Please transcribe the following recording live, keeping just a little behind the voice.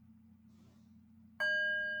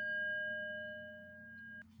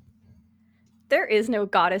There is no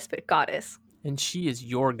goddess but goddess. And she is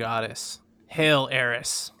your goddess. Hail,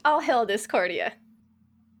 Eris. All hail Discordia.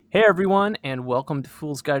 Hey everyone, and welcome to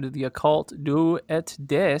Fool's Guide to the Occult, Do et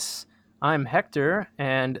Des. I'm Hector,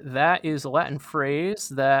 and that is a Latin phrase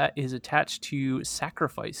that is attached to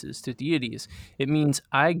sacrifices to deities. It means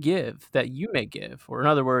I give that you may give, or in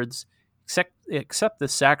other words, accept the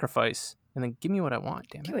sacrifice and then give me what I want,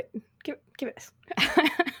 damn it. Give it.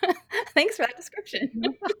 Thanks for that description.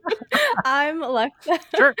 I'm Alexa.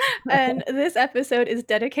 Sure. And this episode is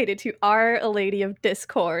dedicated to Our Lady of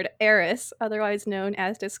Discord, Eris, otherwise known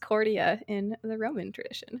as Discordia in the Roman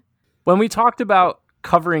tradition. When we talked about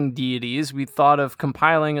covering deities, we thought of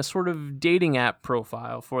compiling a sort of dating app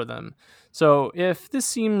profile for them. So if this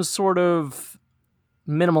seems sort of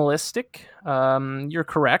minimalistic, you're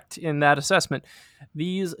correct in that assessment.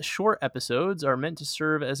 These short episodes are meant to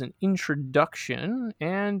serve as an introduction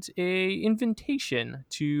and a invitation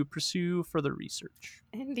to pursue further research.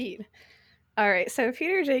 Indeed. All right, so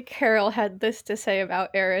Peter J. Carroll had this to say about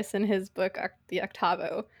Eris in his book, The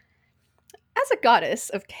Octavo. As a goddess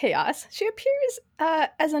of chaos, she appears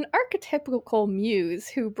as an archetypical muse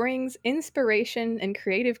who brings inspiration and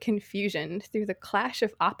creative confusion through the clash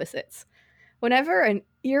of opposites. Whenever an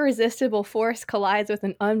irresistible force collides with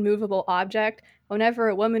an unmovable object, whenever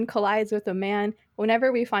a woman collides with a man,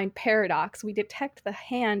 whenever we find paradox, we detect the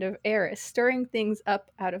hand of Eris stirring things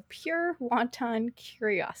up out of pure wanton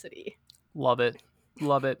curiosity. Love it.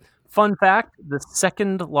 Love it. Fun fact, the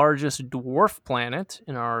second largest dwarf planet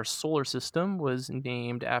in our solar system was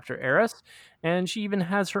named after Eris, and she even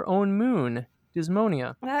has her own moon,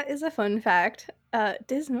 Dismonia. That is a fun fact.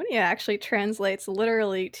 Dismonia actually translates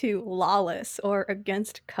literally to lawless or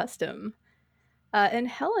against custom. In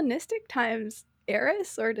Hellenistic times,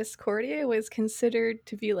 Eris or Discordia was considered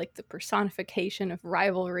to be like the personification of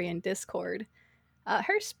rivalry and discord.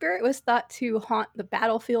 Her spirit was thought to haunt the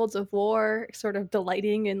battlefields of war, sort of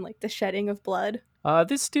delighting in like the shedding of blood.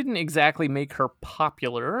 This didn't exactly make her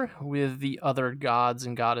popular with the other gods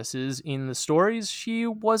and goddesses in the stories. She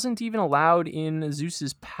wasn't even allowed in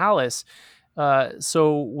Zeus's palace.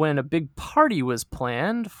 So when a big party was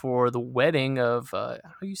planned for the wedding of, how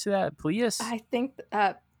do you say that, Peleus? I think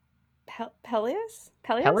Peleus?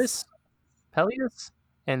 Peleus?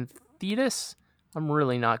 And Thetis? I'm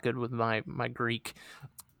really not good with my Greek.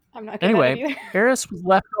 I'm not good at it either. Eris was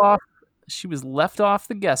left off. She was left off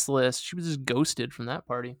the guest list. She was just ghosted from that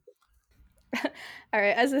party. All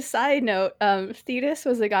right. As a side note, Thetis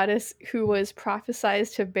was a goddess who was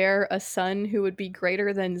prophesized to bear a son who would be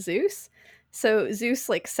greater than Zeus. So Zeus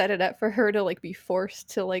like set it up for her to like be forced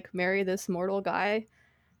to like marry this mortal guy.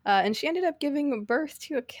 And she ended up giving birth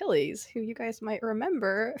to Achilles, who you guys might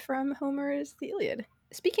remember from Homer's The Iliad.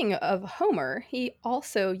 Speaking of Homer, he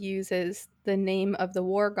also uses the name of the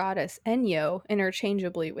war goddess Enyo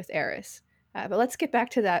interchangeably with Eris. But let's get back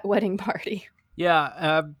to that wedding party.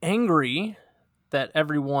 Yeah, angry that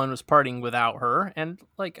everyone was partying without her. And,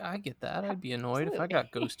 like, I get that. I'd be annoyed if I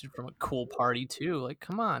got ghosted from a cool party, too. Like,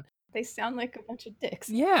 come on. They sound like a bunch of dicks.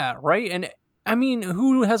 Yeah, right? And, I mean,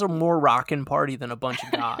 who has a more rockin' party than a bunch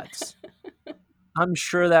of gods? I'm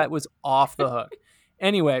sure that was off the hook.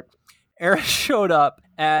 Anyway, Eris showed up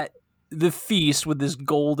at the feast with this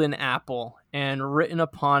golden apple, and written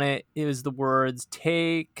upon it is the words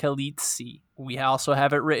Te Kalitsi. We also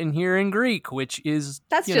have it written here in Greek, which is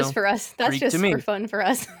for us. That's Greek just to me. For fun for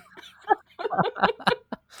us.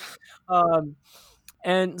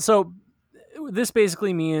 And so this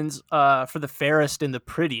basically means for the fairest and the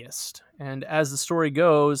prettiest. And as the story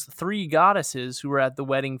goes, 3 goddesses who were at the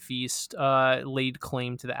wedding feast laid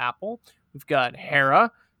claim to the apple. We've got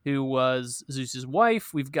Hera, who was Zeus's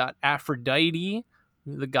wife. We've got Aphrodite,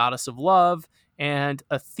 the goddess of love, and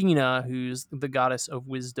Athena, who's the goddess of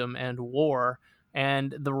wisdom and war.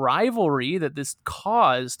 And the rivalry that this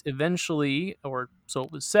caused eventually, or so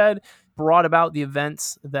it was said, brought about the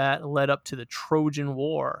events that led up to the Trojan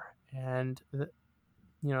War. And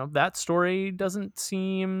that story doesn't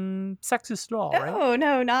seem sexist at all, right?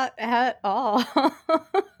 No, not at all.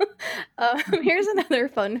 Here's another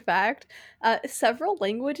fun fact. Several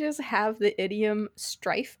languages have the idiom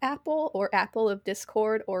strife apple or apple of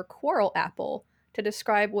discord or quarrel apple to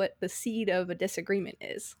describe what the seed of a disagreement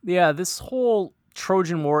is. Yeah, this whole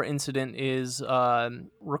Trojan War incident is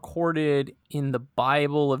recorded in the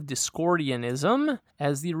Bible of Discordianism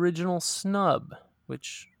as the original snub,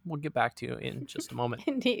 which we'll get back to in just a moment.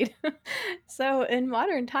 Indeed. So in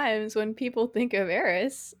modern times, when people think of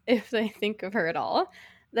Eris, if they think of her at all,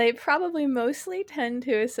 they probably mostly tend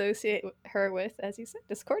to associate her with, as you said,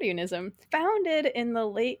 Discordianism. Founded in the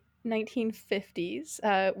late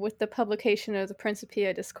 1950s, with the publication of the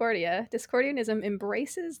Principia Discordia, Discordianism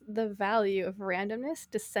embraces the value of randomness,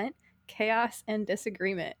 dissent, chaos, and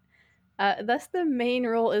disagreement. Thus, the main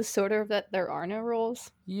rule is sort of that there are no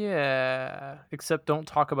rules. Yeah, except don't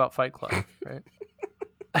talk about Fight Club, right?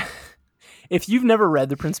 If you've never read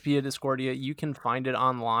the Principia Discordia, you can find it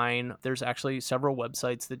online. There's actually several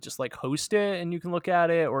websites that just like host it and you can look at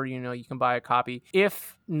it, or you can buy a copy.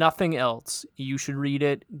 If nothing else, you should read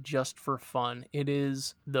it just for fun. It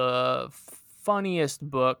is the funniest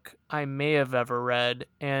book I may have ever read,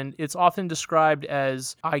 and it's often described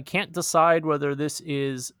as I can't decide whether this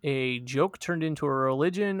is a joke turned into a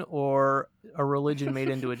religion or a religion made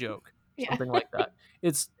into a joke. Yeah. Something like that.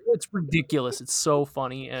 It's ridiculous. It's so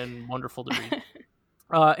funny and wonderful to read.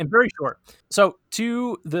 And very short. So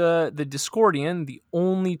to the Discordian, the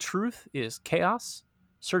only truth is chaos.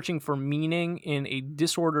 Searching for meaning in a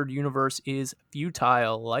disordered universe is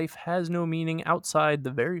futile. Life has no meaning outside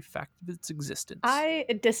the very fact of its existence. I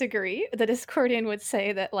disagree. The Discordian would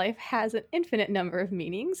say that life has an infinite number of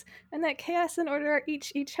meanings, and that chaos and order are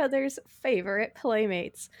each other's favorite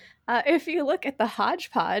playmates. If you look at the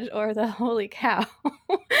hodgepodge or the holy cow,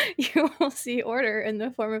 you will see order in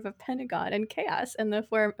the form of a pentagon and chaos in the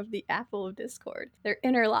form of the apple of discord. They're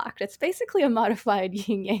interlocked. It's basically a modified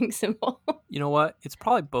yin yang symbol. You know what? It's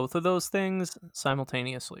probably both of those things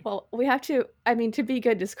simultaneously. Well, we have to, to be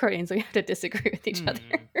good Discordians, we have to disagree with each other.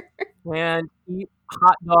 And eat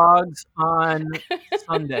hot dogs on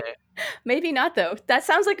Sunday. Maybe not, though. That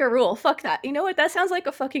sounds like a rule. Fuck that. You know what? That sounds like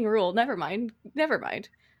a fucking rule. Never mind.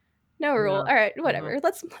 No rule. Yeah. All right, whatever.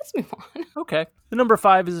 Let's move on. Okay. The number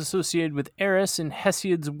 5 is associated with Eris in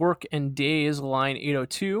Hesiod's Work and Days, line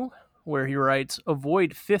 802, where he writes,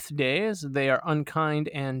 avoid 5th days. They are unkind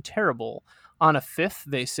and terrible. On a 5th,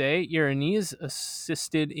 they say, Erinyes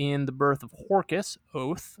assisted in the birth of Horcus,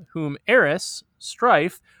 Oath, whom Eris,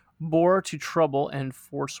 Strife, bore to trouble and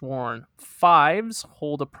forsworn. 5s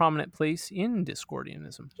hold a prominent place in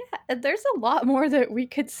Discordianism. Yeah, there's a lot more that we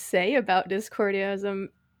could say about Discordianism.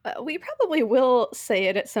 We probably will say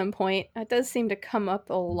it at some point. It does seem to come up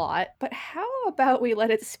a lot. But how about we let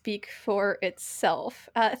it speak for itself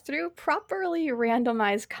through properly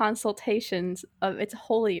randomized consultations of its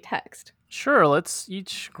holy text? Sure, let's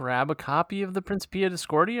each grab a copy of the Principia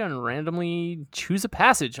Discordia and randomly choose a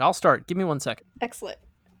passage. I'll start. Give me 1 second. Excellent.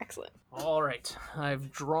 All right.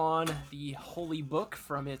 I've drawn the holy book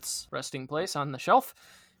from its resting place on the shelf.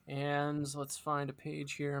 And let's find a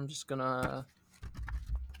page here. I'm just going to...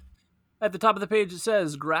 At the top of the page, it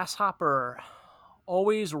says, Grasshopper,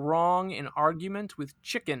 always wrong in argument with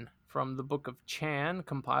chicken, from the Book of Chan,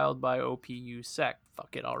 compiled by OPU Sec.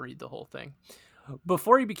 Fuck it, I'll read the whole thing.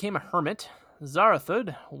 Before he became a hermit,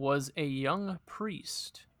 Zarathustra was a young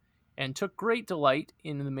priest and took great delight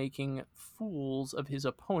in making fools of his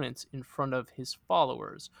opponents in front of his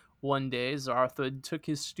followers. One day, Zarathustra took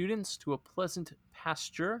his students to a pleasant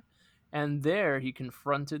pasture, and there he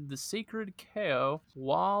confronted the sacred cow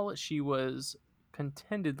while she was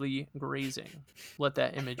contentedly grazing. Let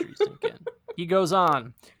that imagery sink in. He goes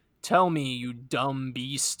on, tell me, you dumb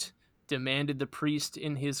beast, demanded the priest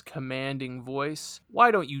in his commanding voice.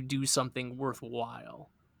 Why don't you do something worthwhile?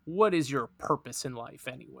 What is your purpose in life,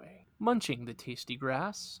 anyway? Munching the tasty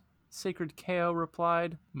grass, sacred cow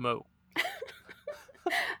replied, Mo.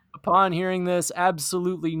 Upon hearing this,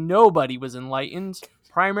 absolutely nobody was enlightened,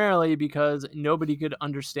 primarily because nobody could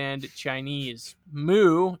understand Chinese.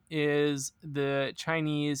 Mu is the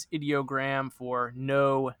Chinese ideogram for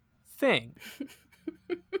no thing.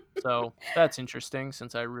 So that's interesting,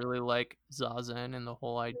 since I really like Zazen and the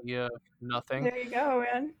whole idea of nothing. There you go,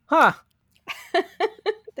 man. Huh.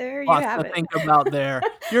 There you Lots have to it. think about there.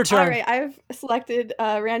 Your turn. All right, I've selected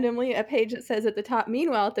randomly a page that says at the top,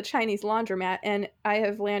 meanwhile at the Chinese laundromat, and I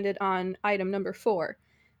have landed on item number 4,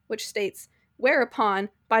 which states, whereupon,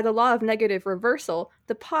 by the law of negative reversal,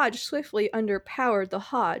 the podge swiftly underpowered the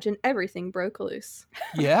hodge and everything broke loose.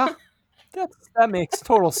 Yeah, that makes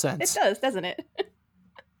total sense. It does, doesn't it?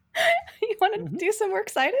 You want to do some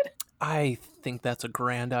works cited? I think that's a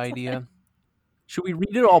grand idea. Should we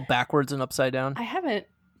read it all backwards and upside down? I haven't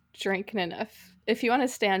drinking enough. If you want to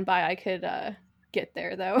stand by, I could get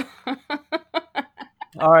there, though.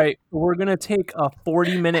 All right, we're going to take a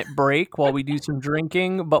 40-minute break while we do some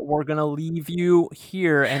drinking, but we're going to leave you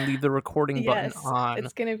here and leave the recording button on.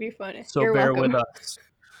 It's going to be fun. So You're bear welcome. with us.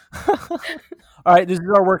 All right, this is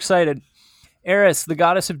our works cited. Eris, the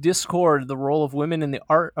goddess of discord, the role of women in the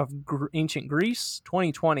art of ancient Greece,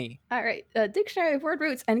 2020. All right, Dictionary of Word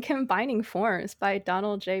Roots and Combining Forms by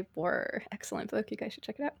Donald J. Bohr. Excellent book. You guys should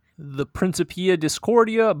check it out. The Principia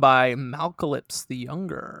Discordia by Malcalypse the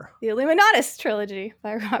Younger. The Illuminatus Trilogy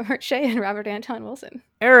by Robert Shea and Robert Anton Wilson.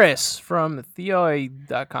 Eris from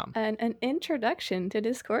theoi.com. And An Introduction to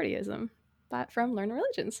Discordianism from Learn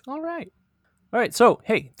Religions. All right. So,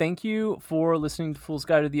 hey, thank you for listening to Fool's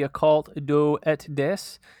Guide to the Occult, Do et Des.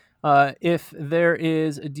 If there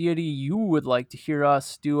is a deity you would like to hear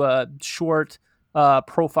us do a short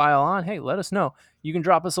profile on, hey, let us know. You can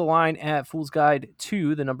drop us a line at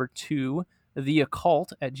foolsguide2, the number 2,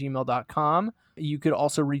 theoccult@gmail.com. You could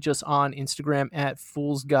also reach us on Instagram at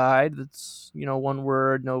foolsguide. That's, one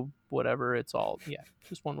word, no whatever. It's all,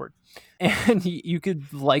 just one word. And you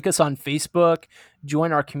could like us on Facebook,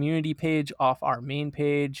 join our community page off our main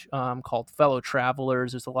page called Fellow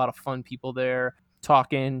Travelers. There's a lot of fun people there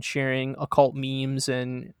talking, sharing occult memes,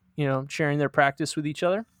 and sharing their practice with each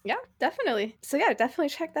other. Yeah, definitely. So definitely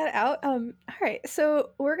check that out. All right,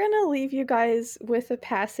 so we're gonna leave you guys with a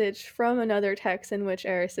passage from another text in which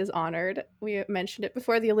Eris is honored. We mentioned it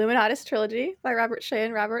before, the Illuminatus Trilogy by Robert Shea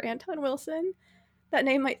and Robert Anton Wilson. That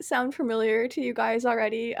name might sound familiar to you guys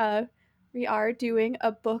already. We are doing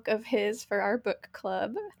a book of his for our book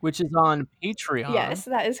club, which is on Patreon. Yes,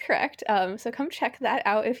 that is correct. So come check that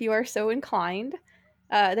out if you are so inclined.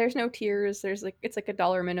 There's no tiers. It's like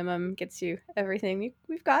 $1 minimum, gets you everything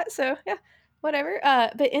we've got. So whatever.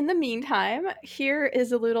 But in the meantime, here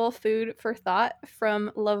is a little food for thought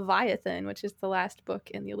from Leviathan, which is the last book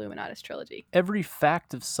in the Illuminatus trilogy. Every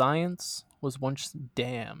fact of science was once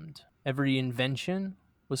damned. Every invention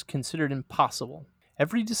was considered impossible.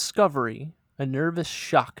 Every discovery a nervous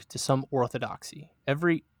shock to some orthodoxy.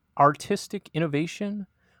 Every artistic innovation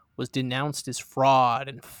was denounced as fraud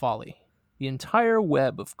and folly. The entire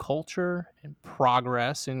web of culture and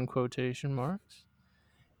progress, in quotation marks,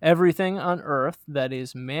 everything on earth that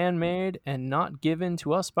is man-made and not given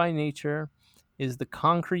to us by nature is the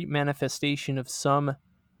concrete manifestation of some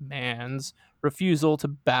man's refusal to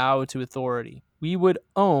bow to authority. We would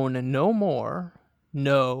own no more,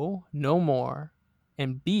 know no more,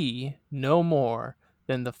 and be no more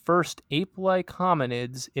than the first ape-like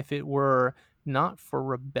hominids if it were not for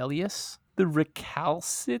rebellious, the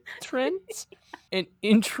recalcitrant, and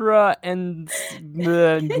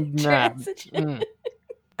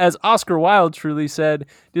as Oscar Wilde truly said,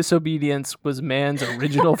 disobedience was man's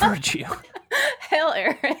original virtue. Hail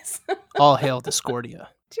Eris. All hail Discordia.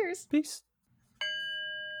 Cheers. Peace.